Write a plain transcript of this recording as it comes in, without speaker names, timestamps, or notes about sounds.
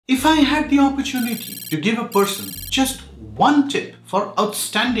If I had the opportunity to give a person just one tip for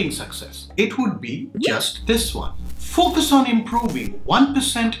outstanding success, it would be just this one. Focus on improving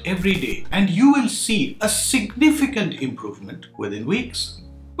 1% every day and you will see a significant improvement within weeks.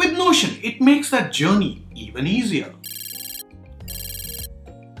 With Notion, it makes that journey even easier.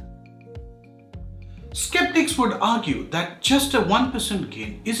 Skeptics would argue that just a 1%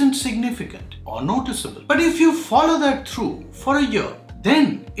 gain isn't significant or noticeable. But if you follow that through for a year,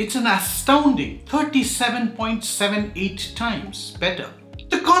 then it's an astounding 37.78 times better.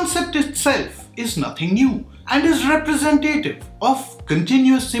 The concept itself is nothing new and is representative of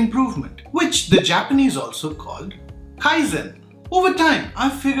continuous improvement, which the Japanese also called Kaizen. Over time,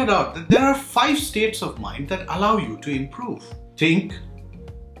 I've figured out that there are 5 states of mind that allow you to improve. Think,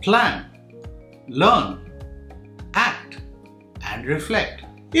 plan, learn, act, and reflect.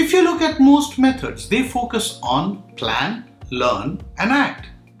 If you look at most methods, they focus on plan, learn, and act.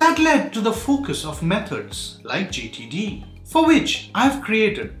 That led to the focus of methods like GTD, for which I've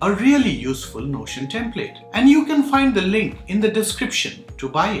created a really useful Notion template, and you can find the link in the description to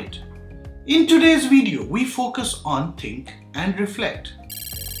buy it. In today's video, we focus on think and reflect.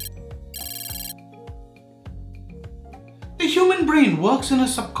 The human brain works in a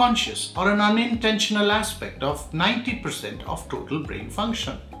subconscious or an unintentional aspect of 90% of total brain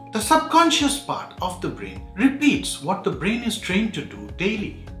function. The subconscious part of the brain repeats what the brain is trained to do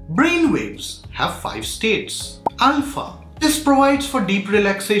daily. Brain waves have 5 states. Alpha. This provides for deep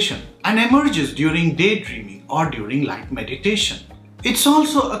relaxation and emerges during daydreaming or during light meditation. It's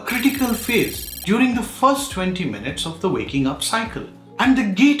also a critical phase during the first 20 minutes of the waking up cycle and the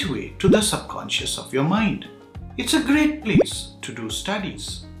gateway to the subconscious of your mind. It's a great place to do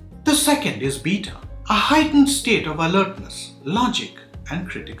studies. The second is beta, a heightened state of alertness, logic, and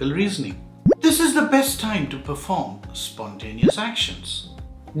critical reasoning. This is the best time to perform spontaneous actions.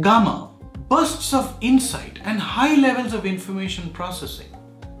 Gamma, bursts of insight and high levels of information processing.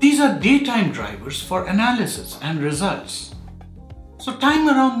 These are daytime drivers for analysis and results. So time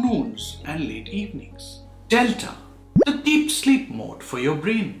around noons and late evenings. Delta, the deep sleep mode for your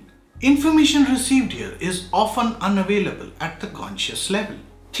brain. Information received here is often unavailable at the conscious level.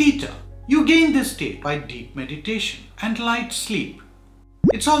 Theta, you gain this state by deep meditation and light sleep.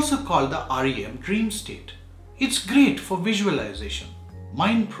 It's also called the REM dream state. It's great for visualization,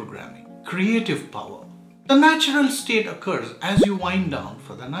 mind programming, creative power. The natural state occurs as you wind down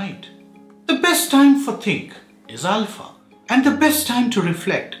for the night. The best time for think is alpha, and the best time to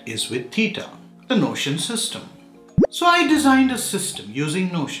reflect is with theta, the Notion system. So I designed a system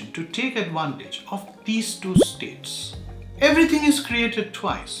using Notion to take advantage of these 2 states. Everything is created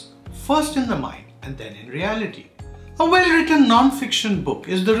twice, first in the mind and then in reality. A well-written non-fiction book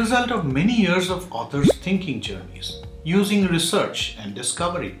is the result of many years of authors' thinking journeys, using research and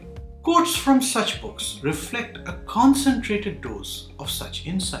discovery. Quotes from such books reflect a concentrated dose of such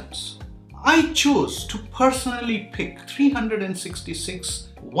insights. I chose to personally pick 366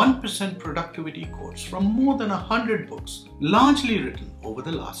 1% productivity quotes from more than 100 books, largely written over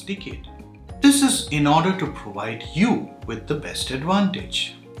the last decade. This is in order to provide you with the best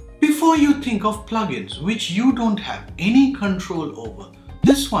advantage. Before you think of plugins which you don't have any control over,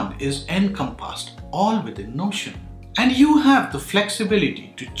 this one is encompassed all within Notion. And you have the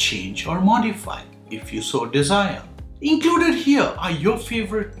flexibility to change or modify if you so desire. Included here are your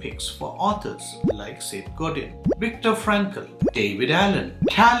favorite picks for authors like Seth Godin, Viktor Frankl, David Allen,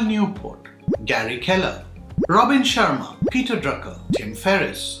 Cal Newport, Gary Keller, Robin Sharma, Peter Drucker, Tim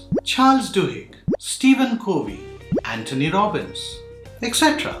Ferriss, Charles Duhigg, Stephen Covey, Anthony Robbins,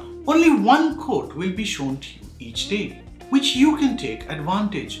 etc. Only one quote will be shown to you each day, which you can take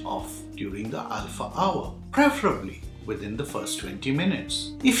advantage of during the alpha hour, preferably within the first 20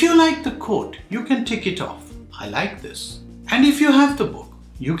 minutes. If you like the quote, you can tick it off, I like this. And if you have the book,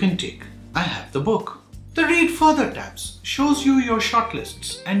 you can tick, I have the book. The Read Further tabs shows you your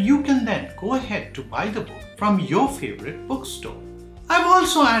shortlists and you can then go ahead to buy the book from your favorite bookstore. I've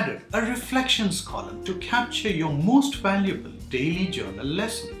also added a reflections column to capture your most valuable daily journal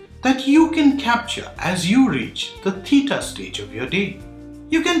lesson that you can capture as you reach the theta stage of your day.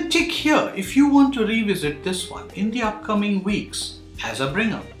 You can tick here if you want to revisit this one in the upcoming weeks as a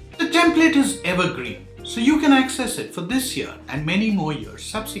bring-up. The template is evergreen, so you can access it for this year and many more years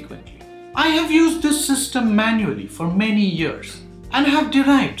subsequently. I have used this system manually for many years and have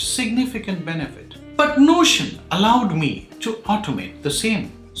derived significant benefit. But Notion allowed me to automate the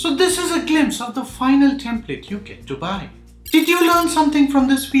same. So this is a glimpse of the final template you get to buy. Did you learn something from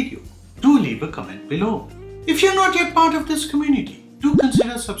this video? Do leave a comment below. If you're not yet part of this community, do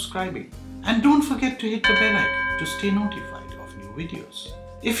consider subscribing and don't forget to hit the bell icon to stay notified of new videos.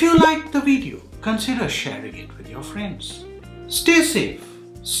 If you liked the video, consider sharing it with your friends. Stay safe,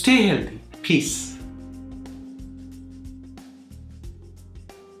 stay healthy, peace.